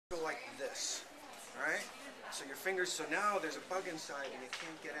like this, all right? So your fingers, so now there's a bug inside and you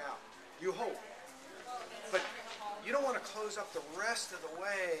can't get out. You hope. But you don't want to close up the rest of the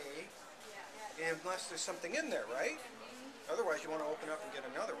way unless there's something in there, right? Otherwise, you want to open up and get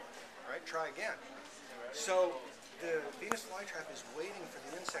another one, right? Try again. So the Venus flytrap is waiting for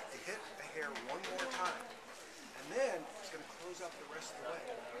the insect to hit a hair one more time. And then it's going to close up the rest of the way.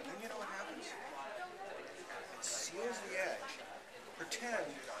 And then you know what happens? It seals the edge. Pretend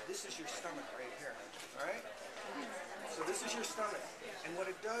this is your stomach right here, all right? So this is your stomach. And what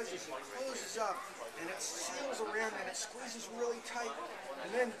it does is it closes up and it seals around and it squeezes really tight.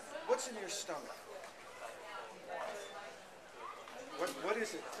 And then what's in your stomach? What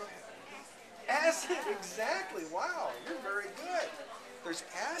is it? Go ahead. Acid, exactly. Wow, you're very good. There's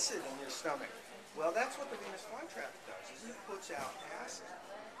acid in your stomach. Well, that's what the Venus flytrap does, is it puts out acid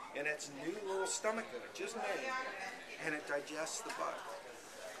in its new little stomach that it just made, and it digests the bug.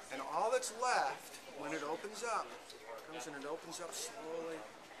 And all that's left, when it opens up, it comes and it opens up slowly,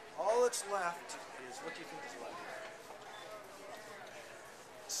 all that's left is, what do you think is left?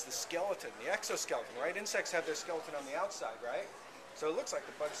 It's the skeleton, the exoskeleton, right? Insects have their skeleton on the outside, right? So it looks like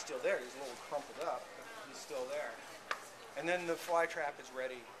the bug's still there. He's a little crumpled up, but he's still there. And then the fly trap is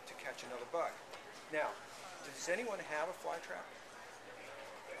ready to catch another bug. Now, does anyone have a fly trap?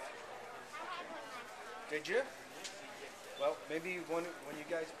 Did you? Well, maybe when you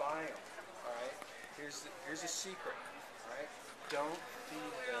guys buy them, all right, here's a secret, all right? Don't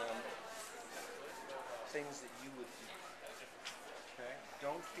feed them things that you would eat, okay?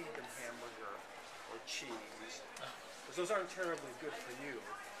 Don't feed them hamburger or cheese. Because those aren't terribly good for you.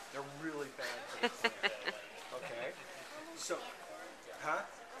 They're really bad for the plant. Okay? So,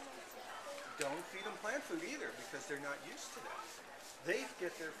 don't feed them plant food either because they're not used to that. They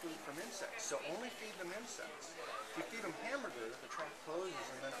get their food from insects, so only feed them insects. If you feed them hamburger, the trap closes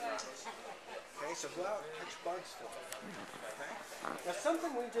and then it runs. Okay? So go out and catch bugs for them. Okay? Now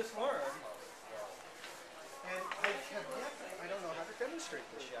something we just learned, and I don't know how to demonstrate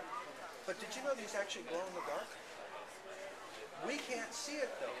this yet, but did you know these actually glow in the dark? We can't see it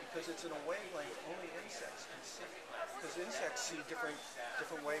though because it's in a wavelength only insects can see. Because insects see different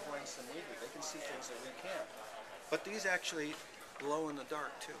wavelengths than we do. They can see things that we can't. But these actually glow in the dark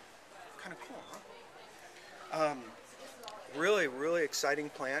too. Kind of cool, huh? Really, really exciting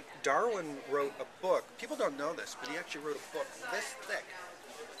plant. Darwin wrote a book. People don't know this, but he actually wrote a book this thick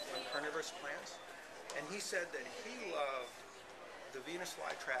on carnivorous plants. And he said that he loved the Venus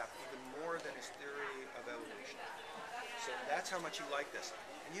flytrap even more than his theory of evolution. So that's how much he liked this.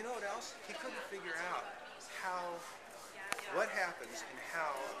 And you know what else? He couldn't figure out what happens and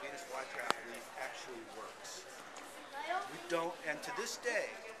how a Venus flytrap leaf actually works. We don't, and to this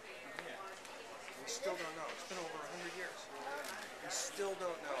day, we still don't know. It's been over 100 years. We still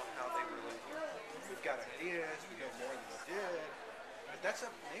don't know how they really work. We've got ideas, we know more than we did, but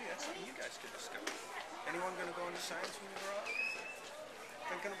maybe that's something you guys could discover. Anyone going to go into science when you grow up?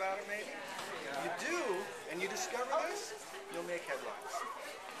 Thinking about it maybe? Yeah. You do, and you discover this, you'll make headlines.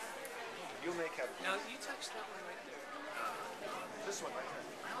 You'll make headlines. Now, you touched that one right there. This one right here.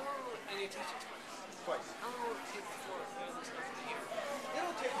 How long and you touched it twice? Twice. How long will it take before it feels stuff in the ear?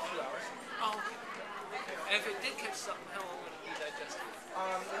 It'll take a few hours. Oh, okay. And if it did catch something, how long would it be digested?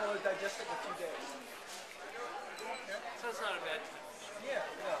 It'll digest it in a few days. So it's not a bad time. Yeah,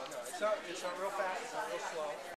 no. It's not real fast, it's not real slow.